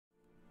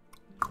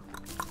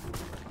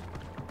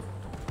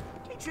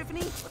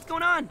Tiffany? What's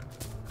going on?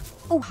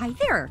 Oh, hi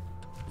there.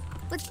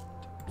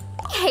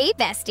 Hey,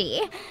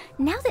 bestie.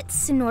 Now that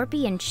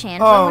Snorpy and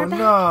Chandler are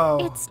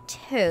back, it's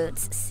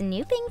totes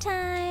snooping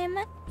time.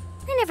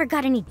 I never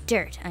got any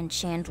dirt on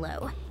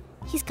Chandlo.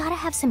 He's gotta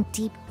have some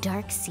deep,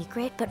 dark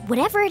secret, but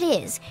whatever it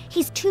is,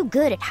 he's too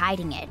good at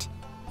hiding it.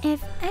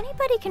 If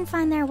anybody can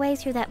find their way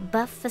through that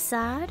buff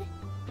facade,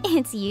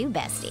 it's you,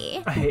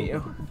 bestie. I hate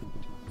you.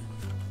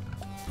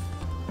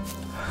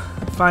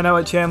 Find out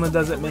what Chandler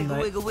does at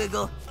midnight. Wiggle,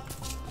 wiggle, wiggle.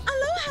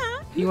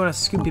 Aloha. You want a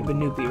Scoopy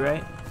Banoopy,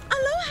 right?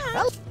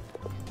 Aloha.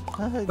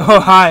 Oh,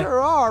 hi.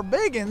 Sure are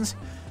biggins.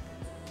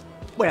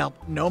 Well,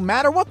 no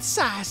matter what the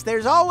size,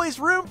 there's always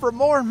room for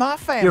more in my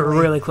family. You're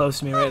really close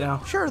to me right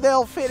now. Sure,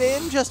 they'll fit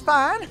in just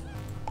fine.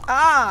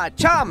 Ah,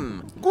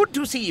 chum. Good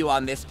to see you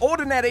on this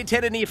ordinary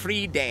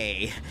tyranny-free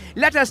day.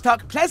 Let us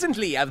talk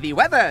pleasantly of the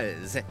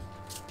weathers.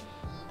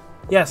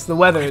 Yes, the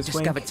weather I've is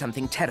discovered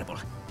something terrible.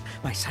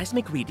 My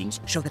seismic readings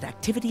show that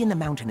activity in the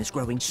mountain is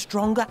growing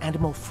stronger and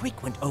more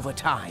frequent over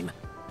time.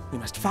 We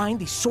must find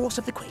the source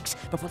of the quakes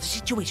before the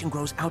situation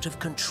grows out of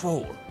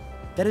control.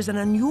 There is an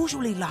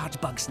unusually large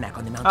bug snack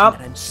on the mountain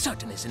that I'm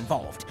certain is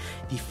involved.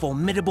 The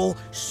formidable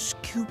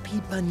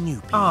Scoopy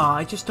Banoopy. Aw,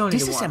 I just don't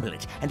need one. Disassemble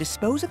it and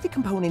dispose of the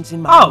components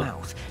in my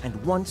mouth, and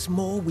once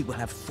more we will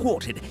have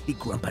thwarted the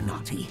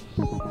Grumpinati.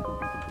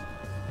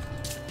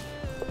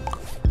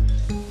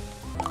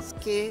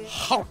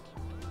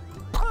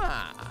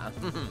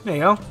 There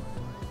you go.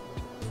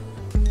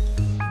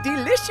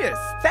 Delicious!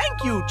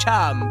 Thank you,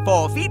 chum,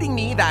 for feeding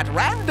me that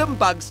random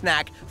bug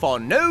snack for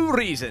no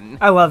reason.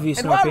 I love you,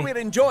 And while Snorpy. we're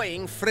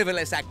enjoying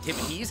frivolous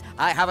activities,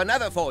 I have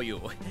another for you.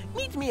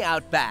 Meet me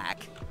out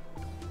back.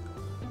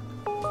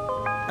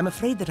 I'm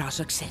afraid that our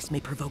success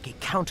may provoke a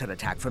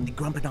counterattack from the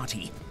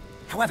Grumpinati.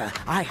 However,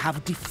 I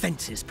have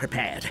defenses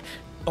prepared.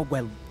 Oh,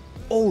 well,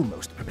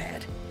 almost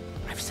prepared.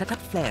 I've set up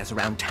flares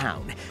around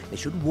town. They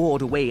should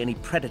ward away any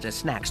predator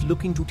snacks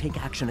looking to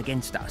take action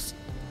against us.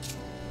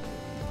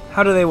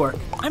 How do they work?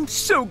 I'm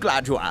so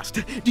glad you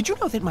asked. Did you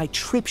know that my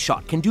trip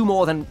shot can do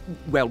more than,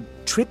 well,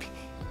 trip?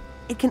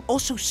 It can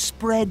also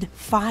spread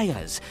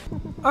fires.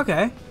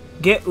 Okay.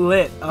 Get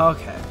lit.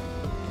 Okay.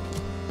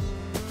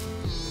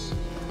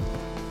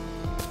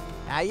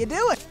 How you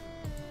doing?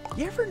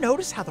 You ever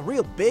notice how the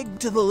real big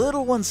to the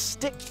little ones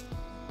stick?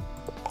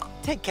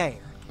 Take care.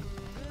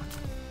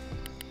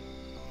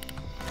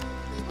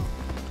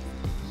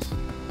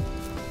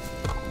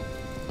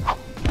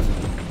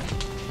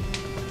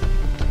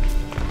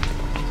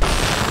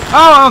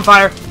 Oh, I'm on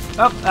fire.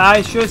 Oh,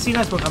 I should have seen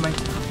that one coming.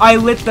 I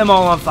lit them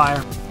all on fire.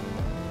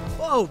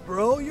 Whoa,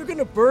 bro, you're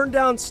gonna burn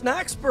down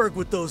Snacksburg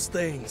with those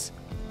things.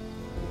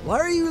 Why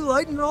are you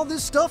lighting all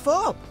this stuff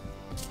up?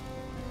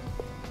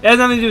 It has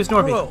nothing to do with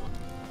Snorpy. Bro,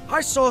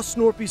 I saw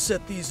Snorpy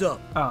set these up.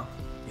 Oh.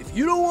 If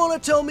you don't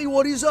want to tell me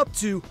what he's up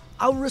to,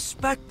 I'll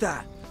respect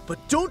that. But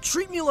don't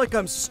treat me like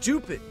I'm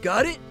stupid,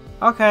 got it?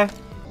 Okay.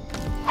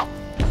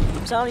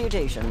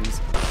 Salutations.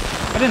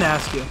 I didn't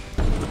ask you.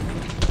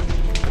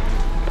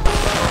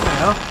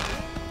 Well.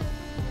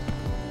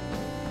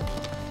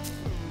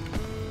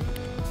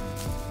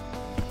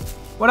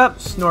 What up,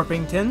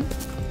 Snorpington?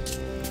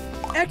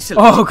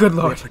 Excellent. Oh, good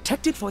lord. We're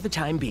protected for the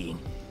time being.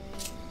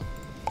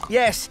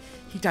 Yes,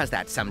 he does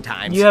that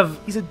sometimes.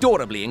 He's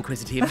adorably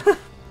inquisitive.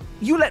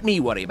 You let me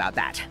worry about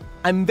that.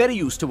 I'm very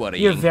used to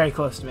worrying. You're very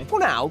close to me. For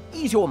now,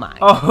 ease your mind.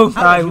 Oh,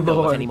 I'll my let you know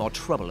lord. if any more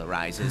trouble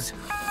arises.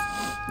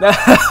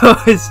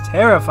 That was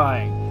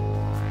terrifying.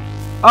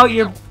 Oh,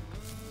 you're...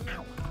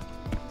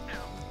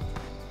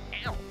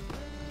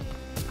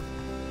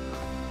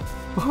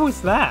 What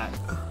was that?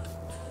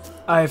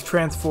 I have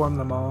transformed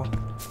them all.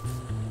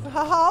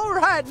 All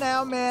right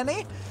now,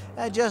 Manny.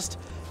 Just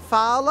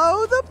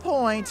follow the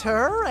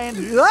pointer and...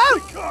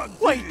 Ah!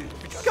 Wait!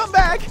 Come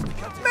back!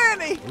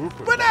 Manny!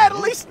 But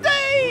Natalie,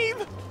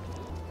 Steve!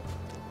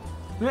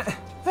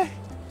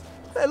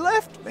 They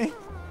left me.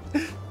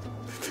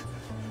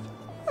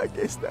 I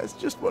guess that's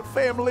just what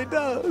family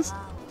does.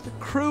 The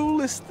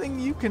cruelest thing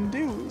you can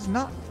do is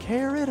not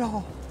care at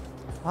all.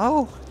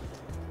 Oh,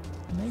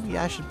 maybe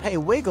I should pay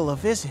Wiggle a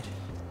visit.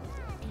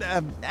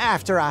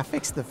 After I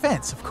fix the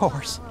fence, of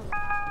course.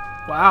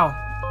 Wow,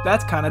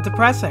 that's kind of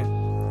depressing.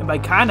 And by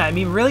kinda, I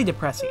mean really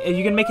depressing. If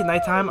you're gonna make it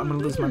nighttime, I'm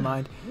gonna lose my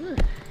mind.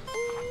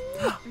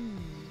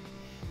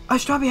 A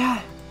strawberry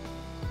hat.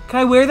 Can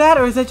I wear that,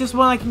 or is that just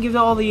one I can give to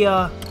all the,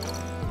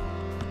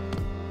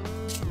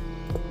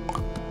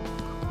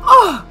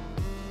 Oh!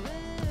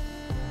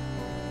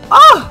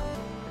 Oh!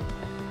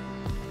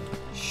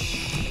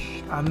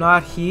 Shh, I'm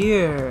not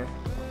here.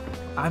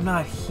 I'm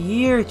not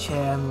here,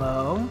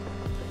 Chandlo.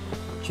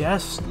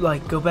 Just,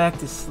 like, go back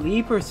to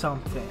sleep or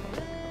something.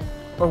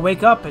 Or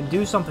wake up and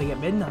do something at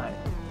midnight.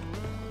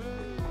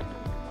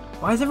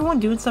 Why is everyone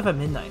doing stuff at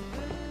midnight?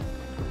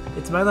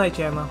 It's midnight,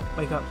 Chandlo.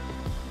 Wake up.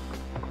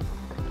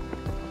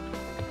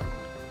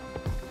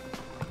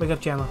 Wake up,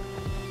 Chandlo.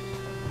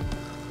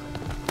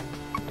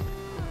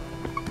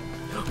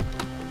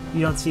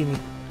 You don't see me.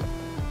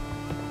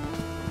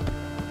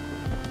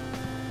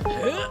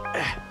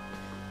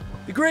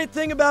 The great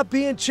thing about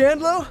being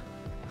Chandlo,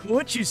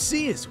 What you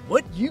see is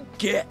what you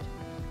get.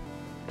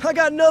 I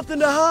got nothing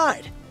to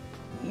hide.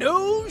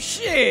 No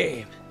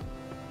shame.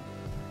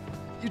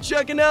 You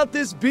checking out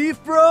this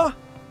beef, bro?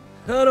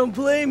 I don't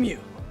blame you.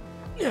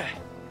 Yeah.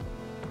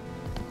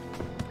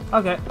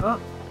 Okay, well.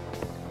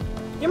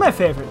 You're my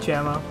favorite,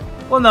 Chamo.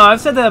 Well, no,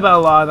 I've said that about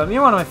a lot of them.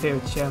 You're one of my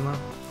favorites, Chamo.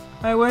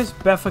 Alright, where's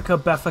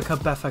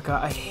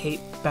Beffica? I hate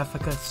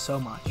Beffica so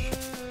much.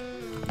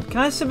 Can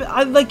I submit?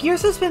 Like,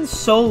 yours has been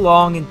so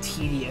long and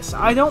tedious.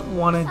 I don't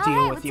want to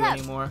deal with you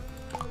anymore.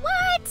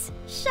 What?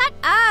 Shut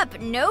up!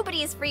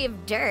 Nobody is free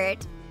of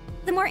dirt.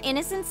 The more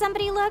innocent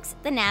somebody looks,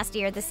 the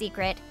nastier the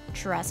secret.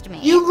 Trust me.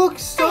 You look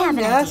so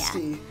nasty.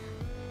 Idea.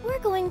 We're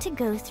going to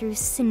go through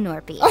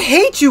Snorpy. I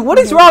hate you! What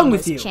is wrong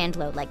with you?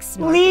 Chandlo like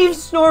Snorpy. Leave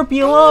Snorpy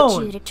I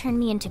alone! need you to turn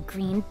me into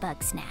green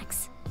bug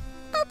snacks.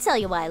 I'll tell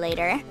you why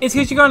later. It's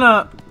because you're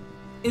gonna...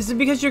 Is it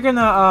because you're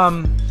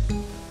gonna,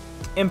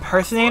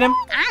 impersonate him?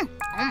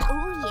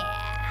 Oh,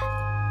 yeah.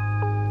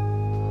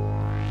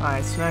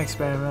 Alright, it's an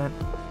experiment.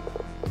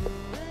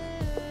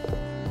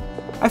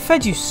 I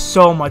fed you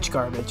so much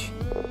garbage.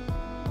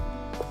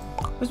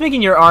 I was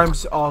making your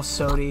arms all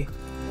sody.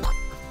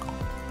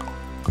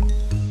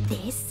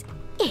 This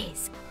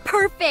is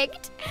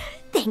perfect.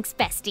 Thanks,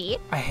 bestie.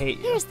 I hate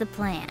you. Here's the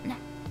plan.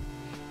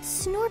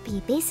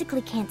 Snorpy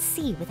basically can't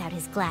see without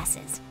his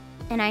glasses.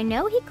 And I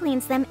know he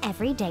cleans them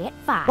every day at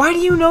 5. Why do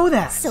you know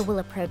that? So we'll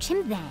approach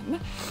him then,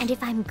 and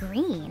if I'm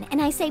green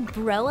and I say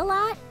bro a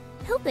lot,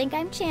 he'll think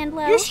I'm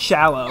Chandlo. You're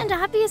shallow. And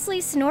obviously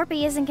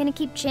Snorpy isn't gonna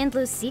keep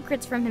Chandlo's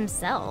secrets from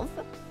himself.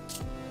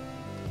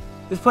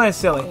 This plan is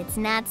silly. It's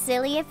not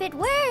silly if it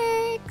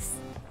works.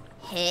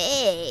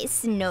 Hey,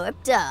 Snorp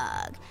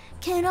Dog.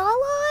 Can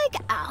I,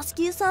 ask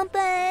you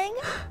something?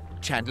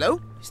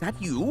 Chandlo, is that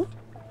you?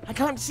 I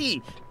can't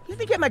see. Let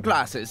me get my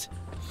glasses.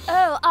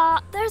 Oh,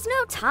 there's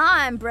no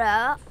time,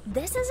 bro.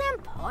 This is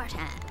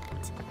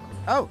important.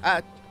 Oh,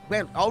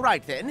 well, all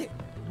right then.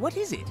 What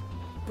is it?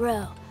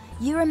 Bro,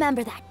 you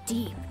remember that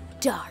deep,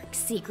 dark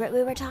secret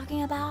we were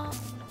talking about?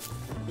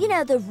 You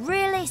know, the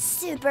really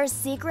super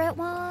secret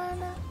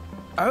one?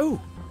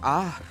 Oh,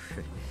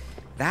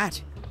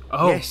 that.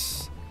 Oh.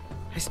 Yes.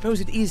 I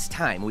suppose it is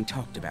time we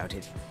talked about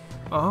it.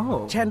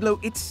 Oh. Chandlo,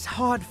 it's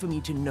hard for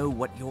me to know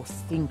what you're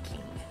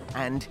thinking,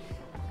 and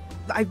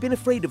I've been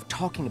afraid of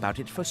talking about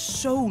it for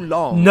so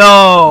long.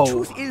 No! The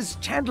truth is,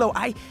 Chandlo,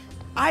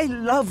 I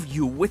love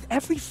you with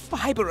every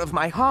fiber of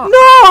my heart.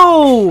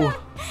 No!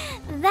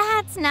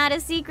 That's not a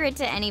secret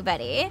to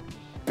anybody.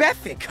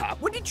 Beffica,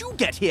 when did you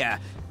get here?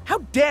 How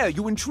dare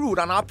you intrude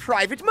on our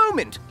private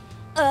moment?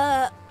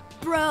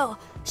 Bro,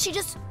 she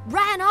just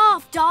ran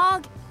off,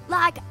 dog.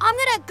 I'm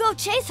gonna go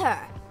chase her.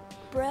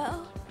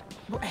 Bro.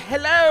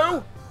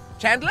 Hello?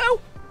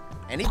 Chandlo?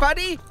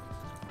 Anybody?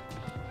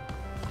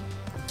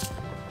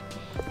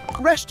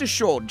 Rest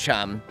assured,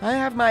 chum. I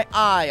have my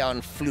eye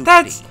on Floopy.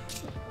 That's...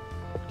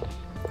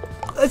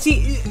 Let's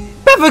see...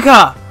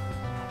 Beffica!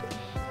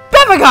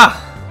 Beffica!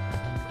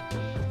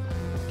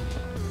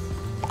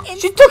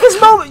 She took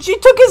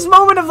his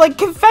moment of,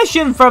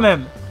 confession from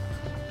him!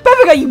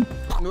 Beffica, you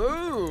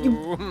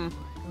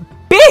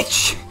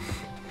bitch!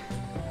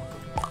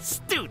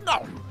 Stupid.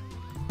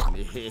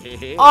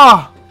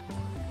 Ah!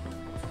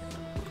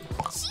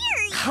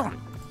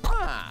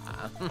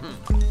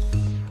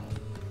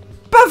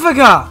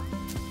 Beffica!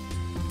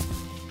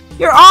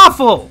 You're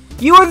awful!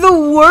 You are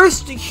the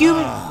worst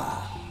human...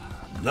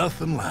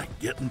 Nothing like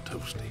getting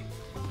toasty.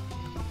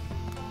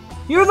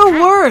 You're the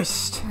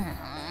worst!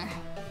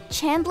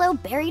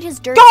 Chandlo buried his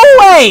dirt. Go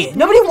away!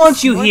 Nobody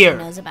wants you here!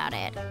 Knows about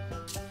it.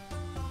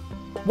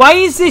 Why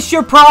is this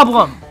your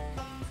problem?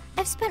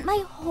 I've spent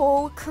my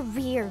whole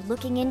career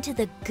looking into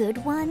the good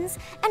ones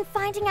and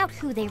finding out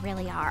who they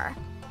really are.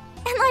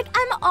 And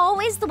I'm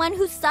always the one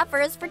who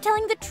suffers for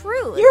telling the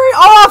truth. You're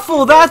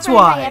awful, that's Every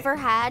friend why! I ever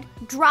had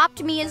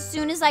dropped me as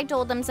soon as I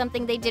told them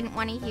something they didn't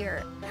want to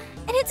hear.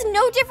 And it's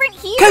no different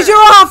here. 'Cause you're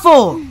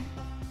awful!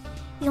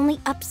 The only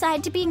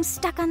upside to being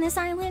stuck on this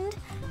island?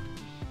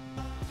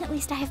 At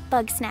least I have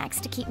bug snacks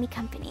to keep me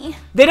company.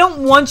 They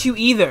don't want you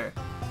either.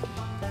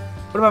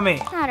 What about me?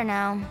 I don't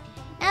know.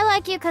 I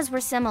like you because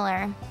we're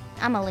similar.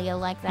 I'm a Leo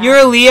like that. You're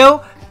a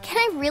Leo? Can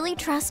I really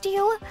trust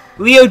you?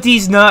 Leo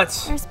D's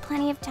nuts. There's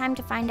plenty of time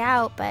to find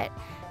out, but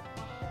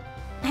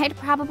I'd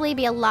probably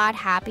be a lot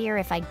happier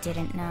if I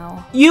didn't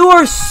know. You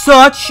are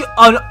such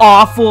an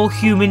awful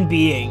human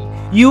being.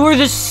 You are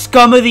the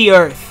scum of the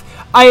earth.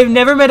 I have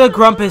never met a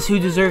Grumpus who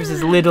deserves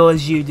as little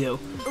as you do.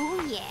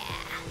 Ooh, yeah.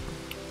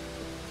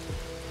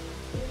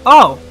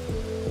 Oh.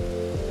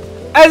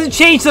 Hasn't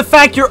changed the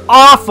fact you're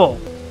awful.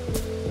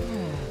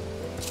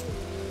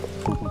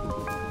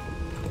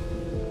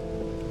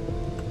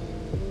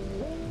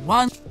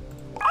 One.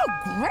 Oh,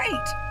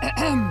 great!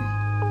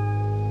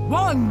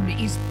 One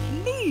is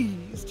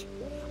pleased.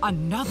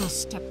 Another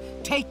step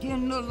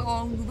taken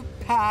along the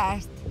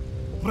path.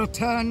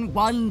 Return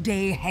one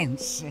day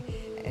hence.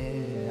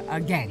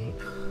 Again.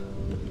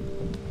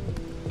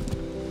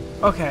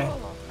 Okay.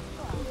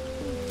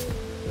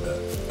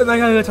 And I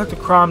gotta go talk to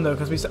Crom though,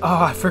 because we said,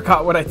 oh, I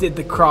forgot what I did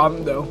to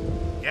Crom though.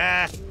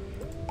 Yeah.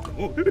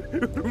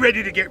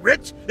 Ready to get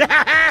rich?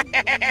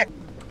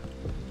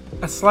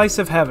 A slice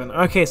of heaven.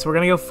 Okay, so we're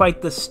gonna go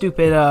fight the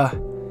stupid,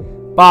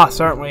 boss,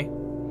 aren't we?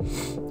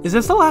 Is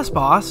this the last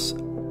boss?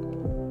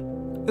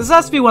 This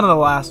has to be one of the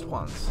last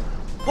ones.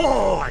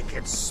 Oh, I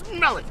can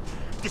smell it.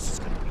 This is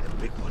gonna be the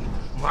big one.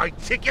 My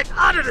ticket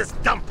out of this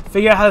dump.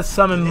 Figure out how to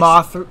summon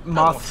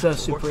Mothsa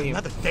Supreme.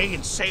 Another day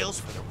in sales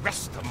for the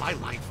rest of my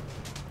life.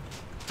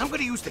 I'm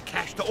gonna use the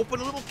cash to open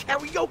a little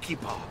karaoke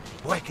bar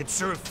where I can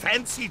serve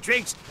fancy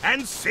drinks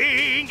and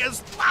sing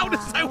as loud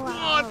as I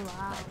want.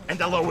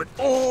 And I'll owe it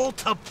all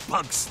to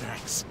bug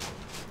snacks.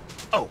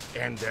 Oh,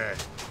 and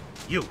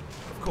you,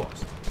 of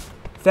course.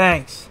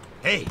 Thanks.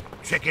 Hey,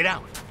 check it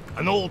out.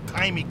 An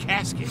old-timey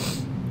casket.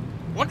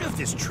 Wonder if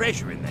there's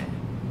treasure in there.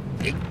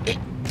 Hey,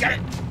 got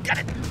it.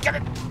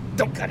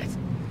 Don't cut it.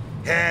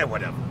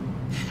 Whatever.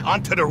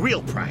 On to the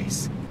real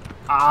price.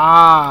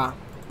 Ah.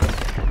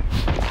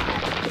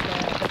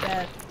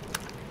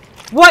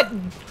 What?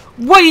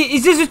 What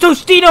is this, a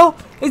Tostino?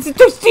 It's a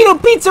Tostino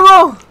pizza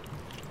roll!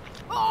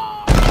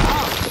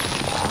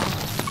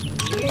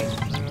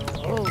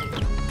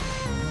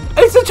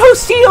 It's a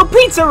Tostino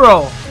pizza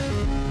roll!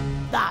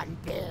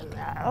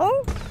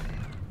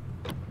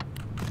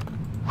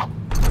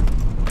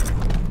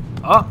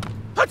 Oh.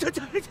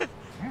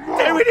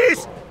 There it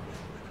is!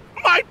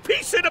 My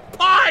piece of the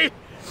pie!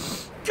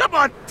 Come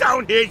on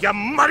down here, you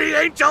muddy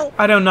angel!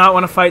 I do not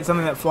want to fight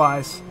something that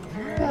flies.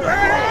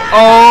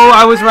 Oh,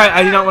 I was right.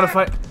 I do not want to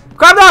fight.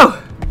 Grab though!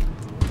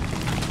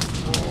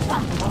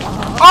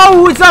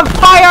 Oh, it's on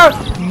fire!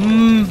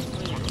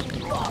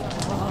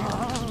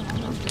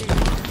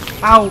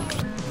 Ow.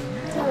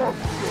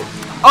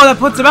 Oh, that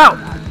puts him out.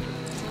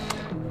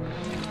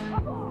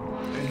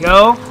 There you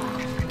go.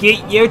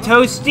 Get your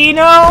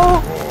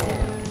Tostino!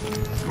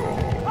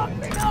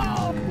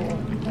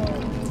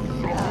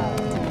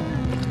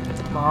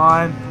 Come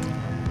on.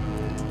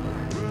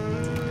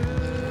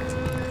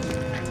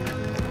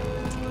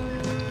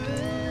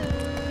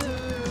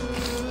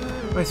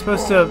 Am I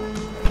supposed to...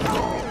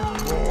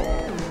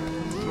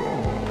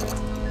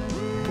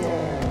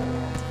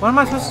 What am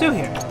I supposed to do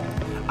here?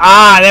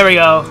 Ah, there we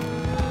go.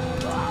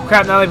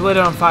 Crap, now they've lit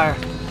it on fire.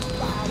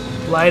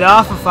 Light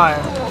off a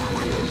fire.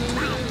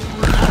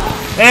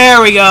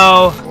 There we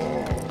go.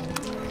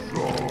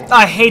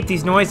 I hate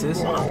these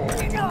noises.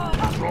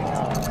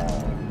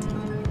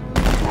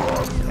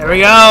 There we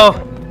go.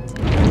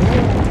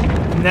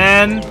 And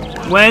then,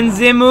 when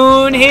the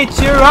moon hits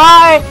your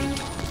eye...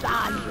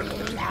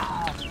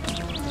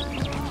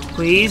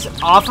 Please,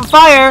 off a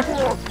fire.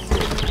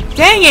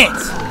 Dang it!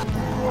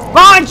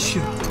 Launch!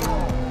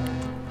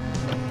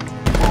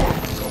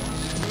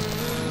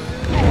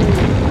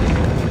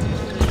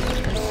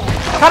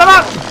 Cut him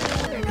out!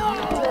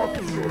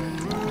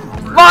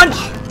 Launch!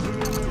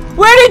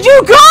 Where did you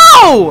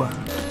go?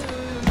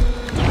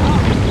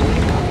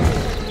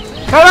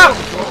 Cut him out!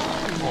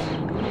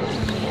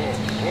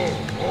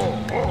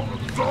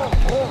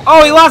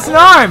 Oh, he lost an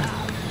arm!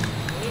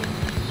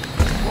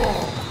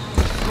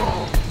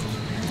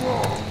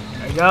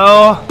 There you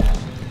go.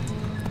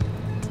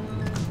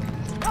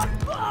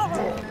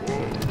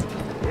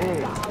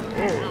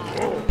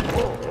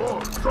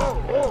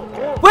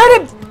 Where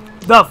did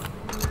the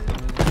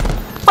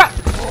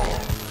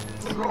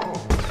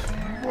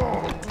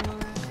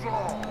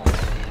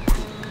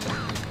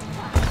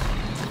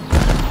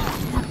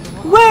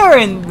Where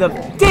in the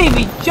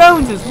Davy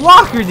Jones's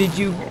locker did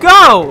you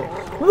go?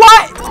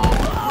 What?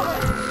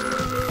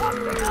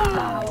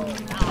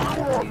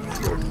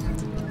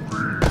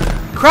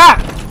 Crap!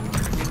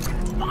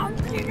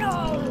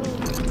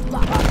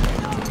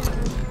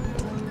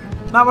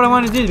 Not what I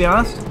wanted to do, to be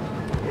honest.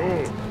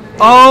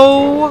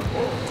 Oh!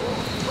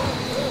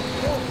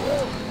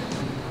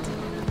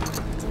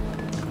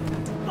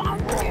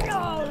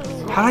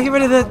 How do I get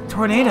rid of the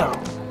tornado?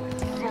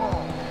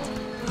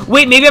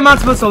 Wait, maybe I'm not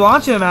supposed to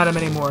launch him at him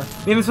anymore.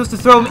 Maybe I'm supposed to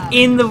throw him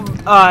in the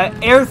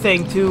air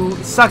thing to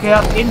suck it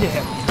up into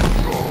him.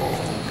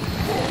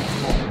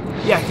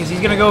 Yeah, because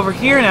he's gonna go over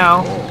here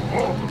now.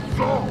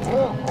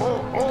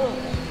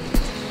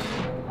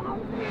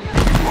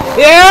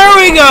 There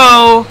we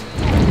go!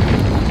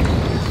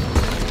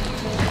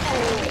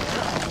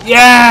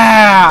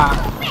 Yeah!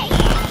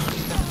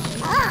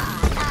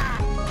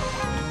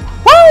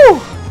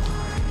 Woo!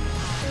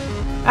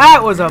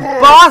 That was a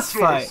boss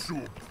fight.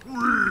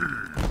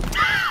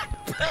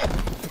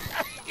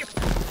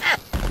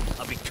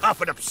 I'll be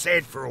coughing up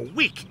sand for a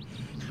week.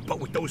 But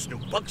with those new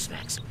bug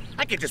snacks,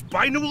 I can just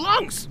buy new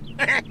lungs.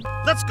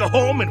 Let's go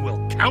home and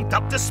we'll count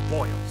up the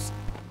spoils.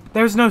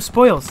 There's no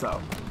spoils,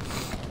 though.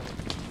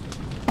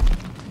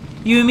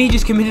 You and me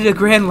just committed a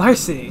grand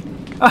larceny.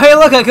 Oh, hey,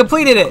 look, I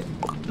completed it.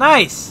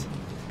 Nice.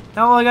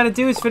 Now all I gotta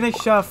do is finish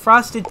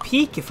Frosted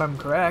Peak, if I'm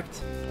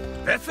correct.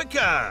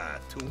 Beffica,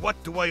 to what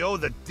do I owe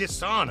the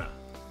dishonor?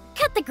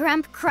 Cut the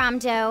grump,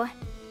 Cromdo.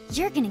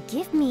 You're gonna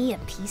give me a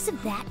piece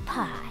of that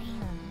pie.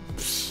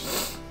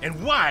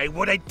 And why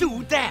would I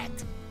do that?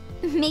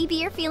 Maybe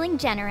you're feeling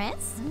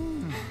generous.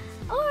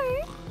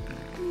 Or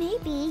maybe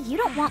maybe you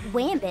don't want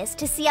Wambus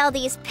to see all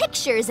these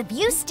pictures of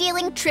you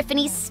stealing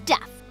Triffany's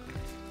stuff.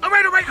 All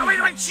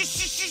right.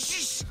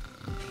 Shh.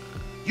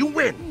 You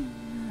win.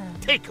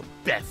 Take 'em,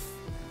 Beth.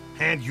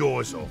 Hand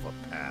yours over,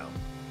 pal.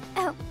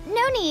 Oh,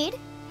 no need.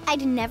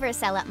 I'd never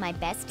sell out my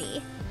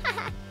bestie.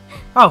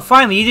 Oh,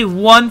 finally, you did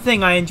one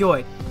thing I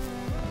enjoyed.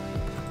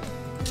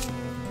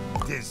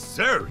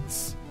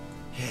 Desserts?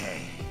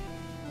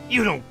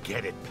 You don't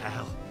get it,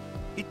 pal.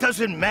 It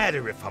doesn't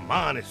matter if I'm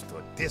honest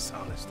or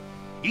dishonest.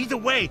 Either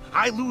way,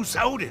 I lose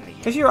out in the end.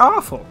 Because you're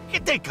awful. You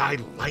think I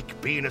like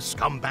being a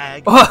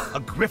scumbag? Ugh. A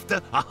grifter?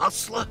 A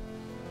hustler?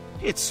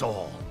 It's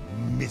all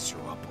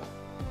miserable.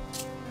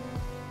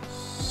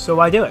 So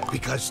why do it?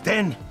 Because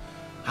then,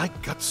 I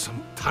got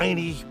some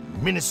tiny,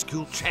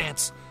 minuscule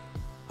chance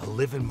of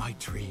living my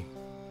dream.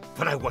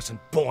 But I wasn't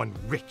born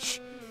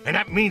rich, and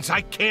that means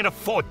I can't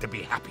afford to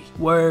be happy.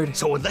 Word.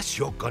 So unless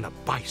you're gonna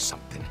buy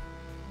something,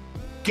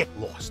 get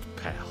lost,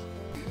 pal.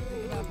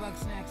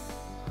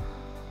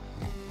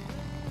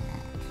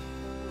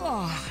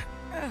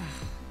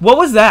 What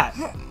was that?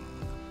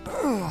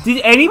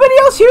 Did anybody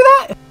else hear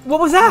that? What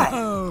was that?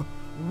 Oh,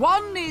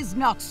 one is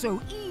not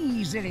so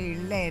easily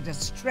led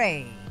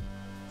astray.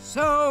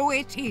 So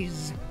it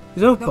is.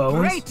 Those The bones.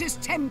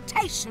 greatest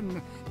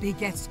temptation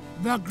begets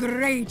the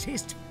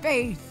greatest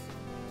faith.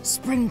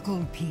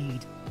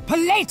 Sprinklepeed,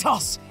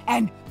 Pilatos,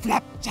 and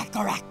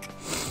Flapjackerack.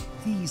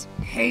 These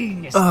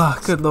heinous Oh,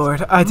 good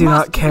lord. I do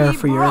not must care be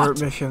for your brought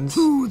missions.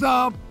 to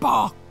the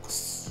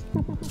box.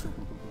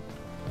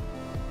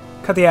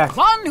 Cut the act.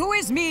 One who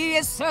is me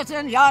is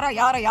certain, yada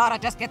yada yada.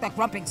 Just get the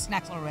grumping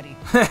snacks already.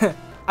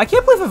 I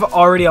can't believe I've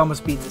already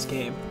almost beat this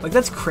game. Like,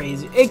 that's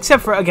crazy.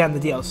 Except for, again, the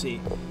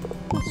DLC.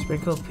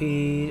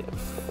 Sprinklepeed,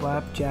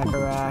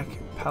 Flapjackerack,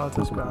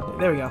 Palatos Grande.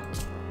 There we go.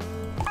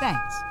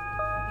 Thanks.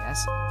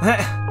 Yes.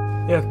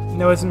 Yeah,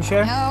 no wisdom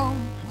share? No,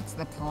 what's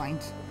the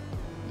point?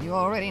 You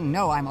already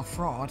know I'm a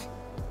fraud.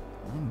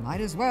 I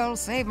might as well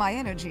save my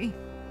energy.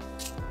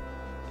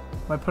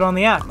 Why put on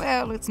the act?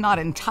 Well, it's not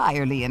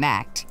entirely an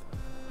act.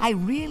 I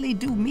really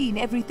do mean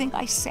everything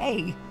I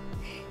say.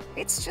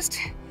 It's just...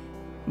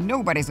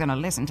 nobody's gonna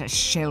listen to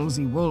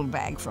Shelsy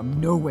Woolbag from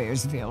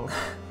Nowheresville.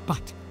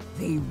 But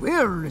they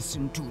will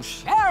listen to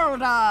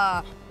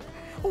Shelda!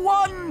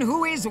 One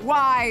who is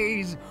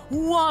wise,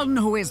 one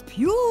who is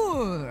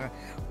pure,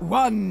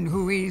 one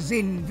who is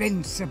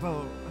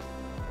invincible.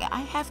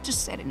 I have to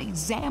set an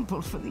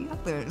example for the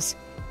others.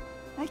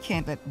 I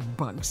can't let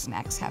bug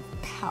snacks have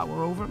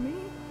power over me.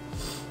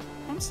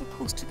 I'm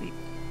supposed to be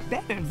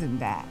better than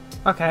that.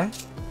 Okay.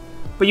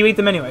 But you eat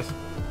them anyways.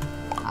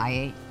 I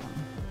ate them.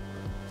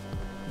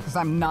 Because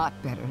I'm not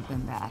better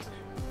than that.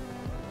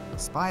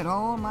 Despite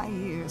all my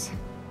years,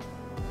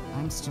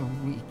 I'm still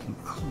weak and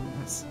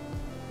clueless.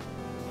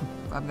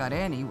 If I've got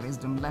any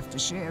wisdom left to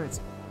share,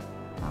 it's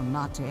how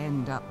not to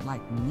end up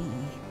like me.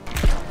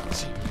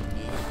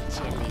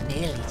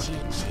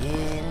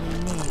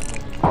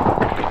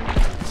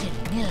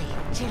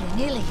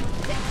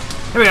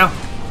 Here we go.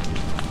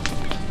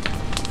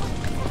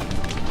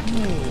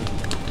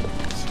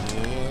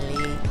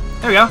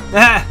 There we go.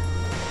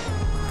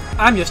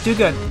 I'm just too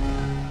good.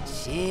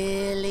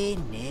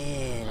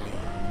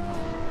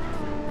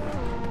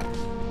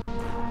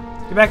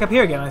 You're back up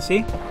here again, I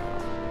see.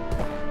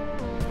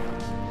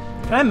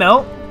 Can I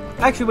melt?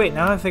 Actually, wait,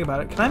 now that I think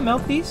about it. Can I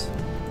melt these?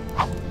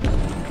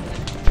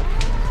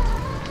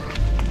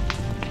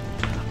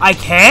 I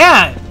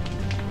can!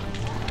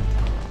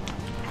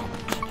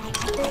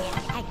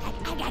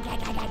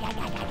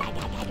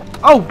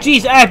 Oh,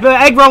 jeez,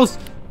 egg rolls!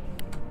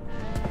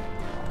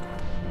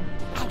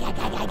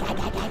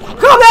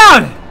 Calm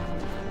down!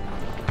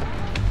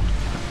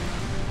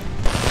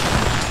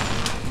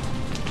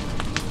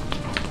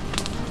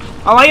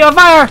 I'll light you on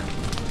fire!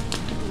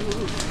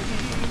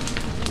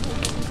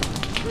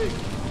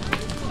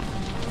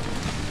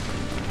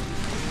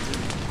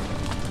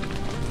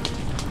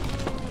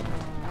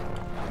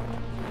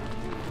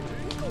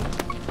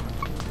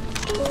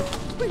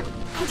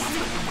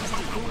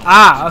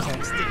 Ah, okay.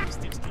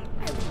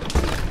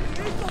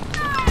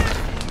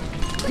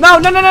 No,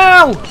 no, no, no,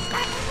 no!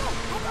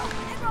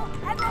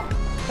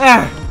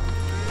 There.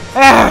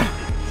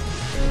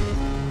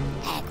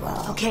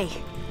 Okay.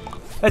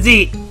 Let's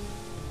eat.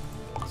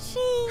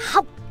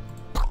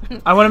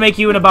 I want to make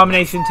you an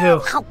abomination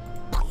too.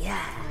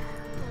 Yeah.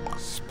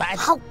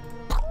 Spicy.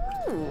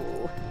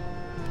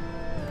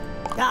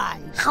 Die.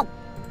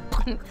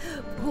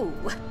 Ooh.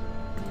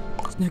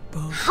 Snack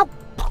ball.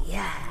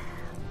 Yeah.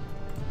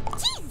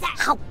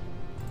 Jesus.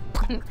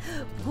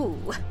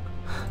 Ooh.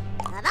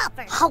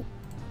 Another.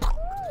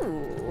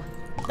 Ooh.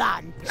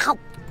 Done.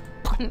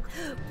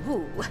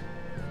 Ooh.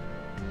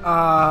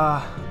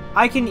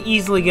 I can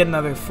easily get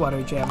another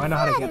Flutter Jam. I know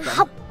how to get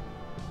them.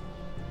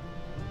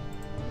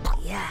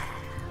 Yeah.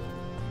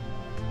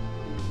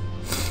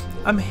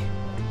 I'm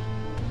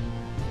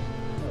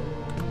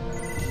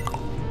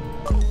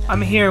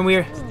here and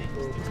we're...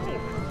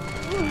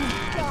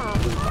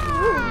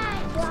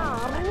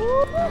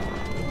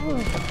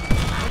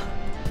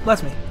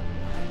 Bless me.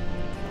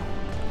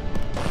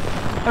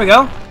 There we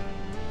go.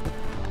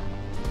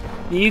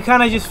 You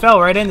kind of just fell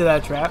right into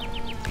that trap.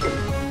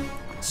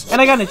 And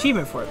I got an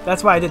achievement for it.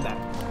 That's why I did that.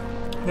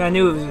 And I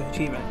knew it was an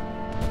achievement.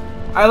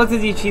 I looked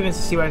at the achievements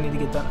to see what I need to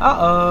get done.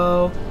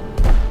 Uh-oh.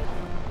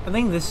 I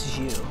think this is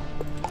you.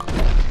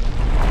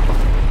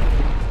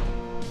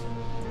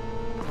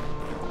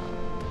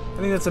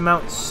 I think that's a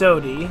Mount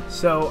Sodi.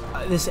 So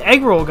this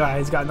egg roll guy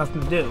has got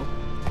nothing to do.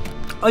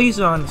 I'll use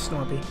it on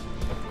Snorpy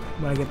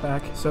when I get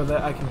back so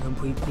that I can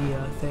complete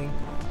the thing.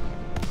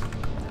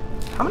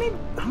 How many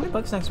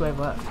bug snacks do I have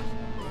left?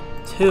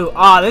 2.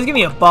 Ah, there's gonna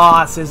be a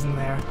boss, isn't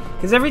there?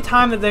 Because every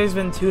time that there's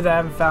been 2 that I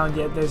haven't found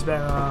yet, there's been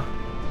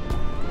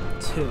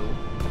 2.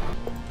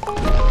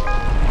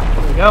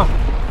 There we go.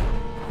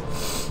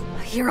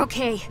 You're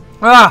okay.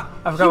 Ah,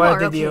 I forgot what I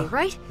did to you.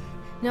 Right?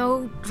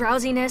 No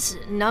drowsiness,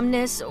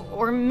 numbness,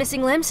 or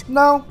missing limbs?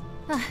 No.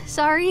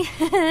 Sorry.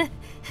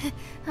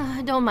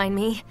 Don't mind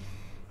me.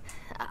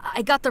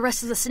 I got the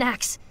rest of the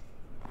snacks.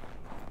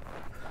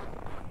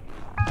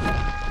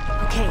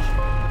 Okay.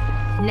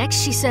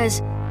 Next she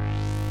says...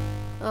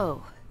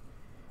 Oh.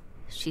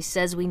 She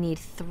says we need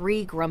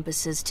 3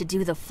 Grumpuses to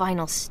do the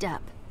final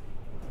step.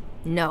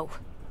 No.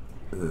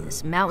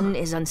 This mountain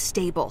is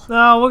unstable.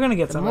 No, we're gonna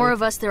get some. The more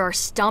of us there are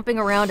stomping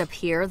around up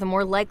here, the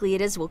more likely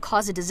it is we'll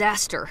cause a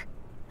disaster.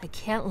 I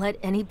can't let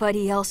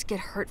anybody else get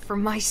hurt for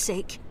my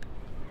sake.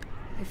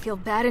 I feel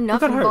bad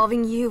enough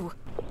involving you.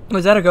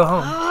 Was that a go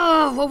home?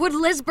 Oh, what would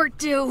Lizbert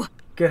do?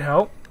 Get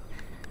help?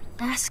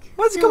 Ask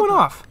What's Filbo. going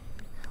off?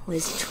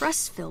 Liz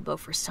trusts Filbo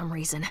for some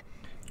reason.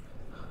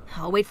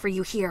 I'll wait for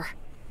you here.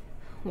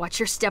 Watch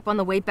your step on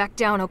the way back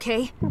down,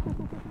 okay?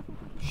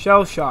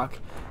 Shell shock.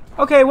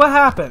 Okay, what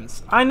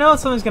happens? I know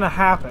something's gonna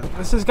happen.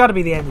 This has got to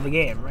be the end of the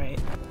game, right?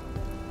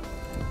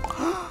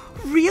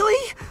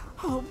 Really?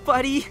 Oh,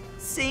 buddy,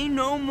 say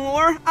no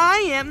more. I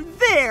am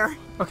there.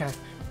 Okay,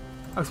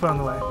 I'll put on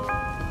the way.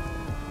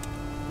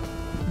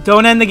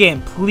 Don't end the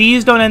game.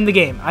 Please don't end the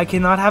game. I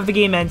cannot have the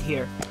game end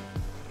here.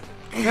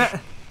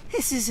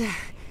 This is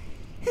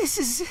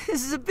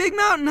a big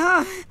mountain,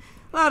 huh?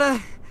 A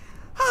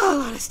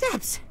lot of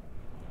steps.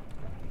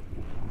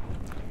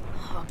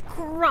 Oh,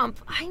 Grump,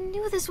 I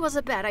knew this was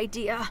a bad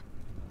idea.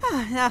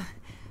 I'm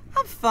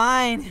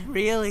fine,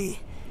 really.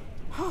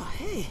 Oh,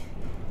 hey,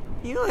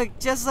 you look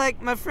just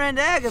like my friend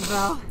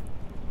Agabel.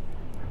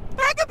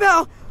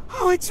 Agabel!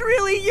 Oh, it's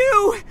really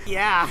you!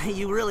 Yeah,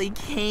 you really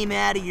came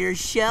out of your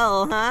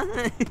shell,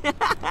 huh?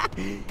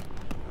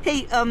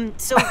 Hey,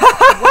 so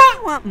why do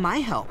you want my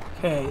help?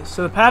 Okay,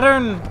 so the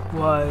pattern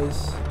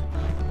was...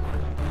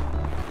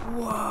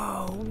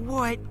 Whoa,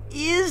 what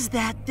is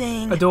that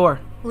thing? a door.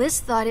 Liz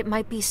thought it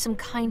might be some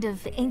kind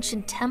of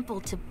ancient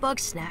temple to bug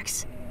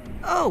snacks.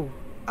 Oh,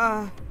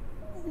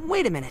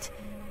 wait a minute.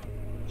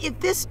 If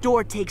this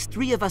door takes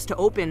 3 of us to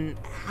open,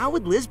 how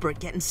would Lizbert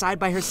get inside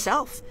by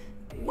herself?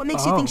 What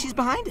makes you think she's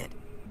behind it?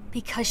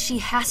 Because she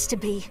has to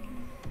be.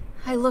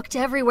 I looked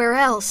everywhere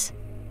else.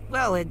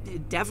 Well,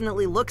 it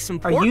definitely looks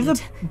important. Are you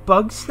the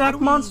bug snack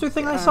monster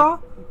thing I saw?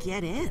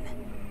 Get in.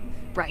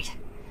 Right.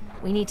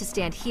 We need to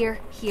stand here,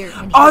 here,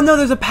 and here. Oh no,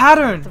 there's a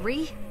pattern!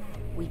 3,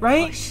 we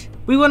right? push.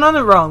 We went on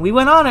it wrong. We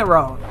went on it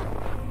wrong.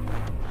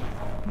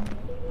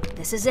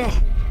 This is it.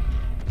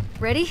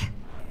 Ready?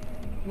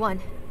 1,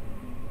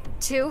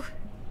 2,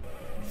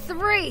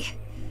 3.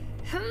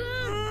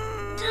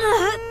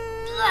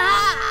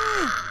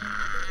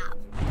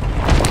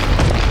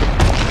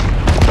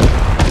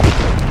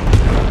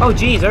 Oh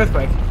geez,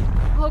 earthquake.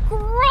 Oh,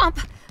 Grump!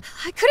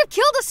 I could have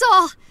killed us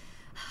all!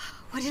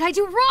 What did I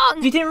do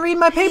wrong? You didn't read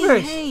my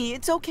papers! Hey,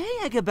 it's okay,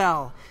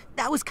 Agabel.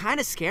 That was kind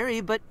of scary,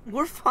 but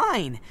we're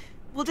fine.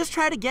 We'll just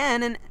try it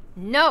again and...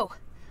 No.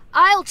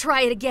 I'll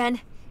try it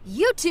again.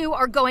 You 2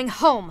 are going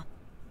home.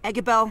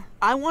 Agabel,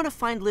 I want to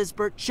find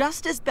Lizbert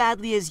just as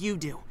badly as you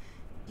do.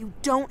 You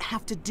don't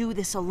have to do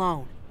this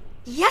alone.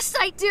 Yes,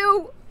 I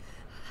do!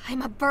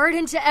 I'm a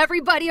burden to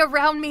everybody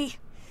around me.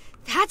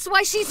 That's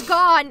why she's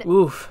gone.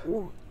 Oof.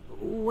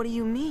 What do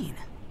you mean?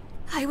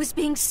 I was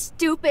being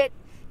stupid,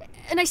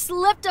 and I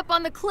slipped up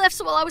on the cliffs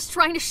while I was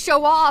trying to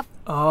show off.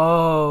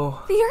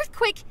 Oh. The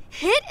earthquake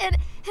hit, and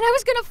I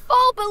was gonna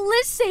fall, but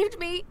Liz saved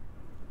me.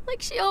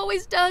 Like she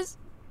always does.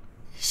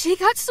 She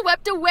got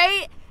swept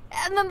away,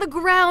 and then the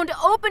ground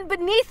opened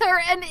beneath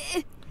her, and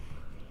it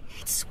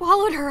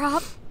swallowed her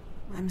up.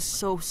 I'm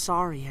so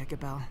sorry,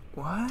 Agabel.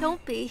 What?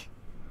 Don't be.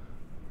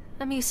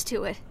 I'm used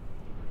to it.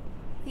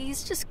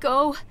 Please just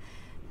go.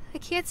 I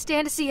can't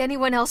stand to see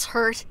anyone else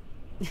hurt.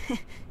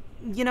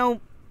 You know,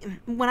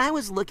 when I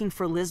was looking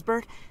for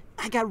Lizbert,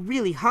 I got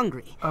really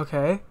hungry.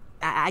 Okay.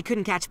 I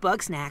couldn't catch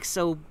bug snacks,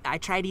 so I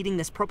tried eating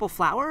this purple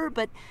flower,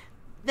 but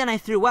then I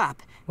threw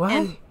up. What?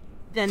 And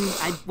then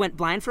I went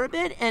blind for a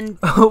bit, and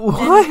what?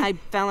 then I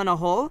fell in a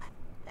hole.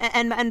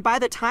 And by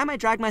the time I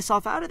dragged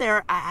myself out of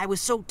there, I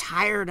was so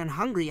tired and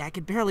hungry I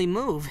could barely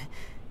move.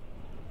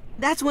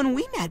 That's when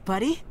we met,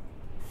 buddy.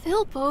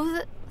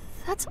 Filbo,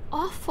 that's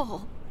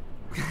awful.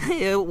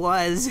 It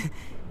was.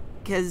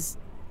 'Cause,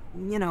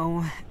 you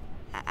know,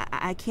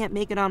 I can't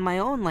make it on my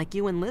own like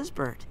you and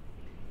Lizbert.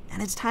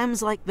 And it's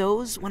times like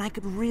those when I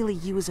could really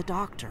use a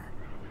doctor.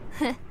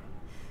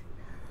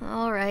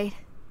 All right.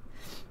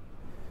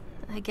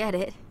 I get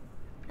it.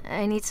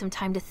 I need some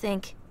time to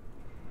think.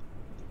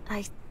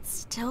 I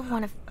still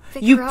want to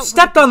figure out. You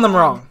stepped on them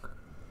wrong.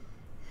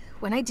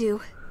 When I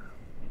do,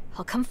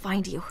 I'll come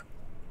find you.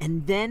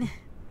 And then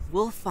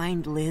we'll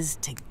find Liz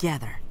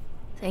together.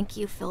 Thank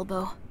you,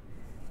 Filbo.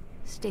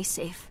 Stay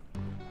safe.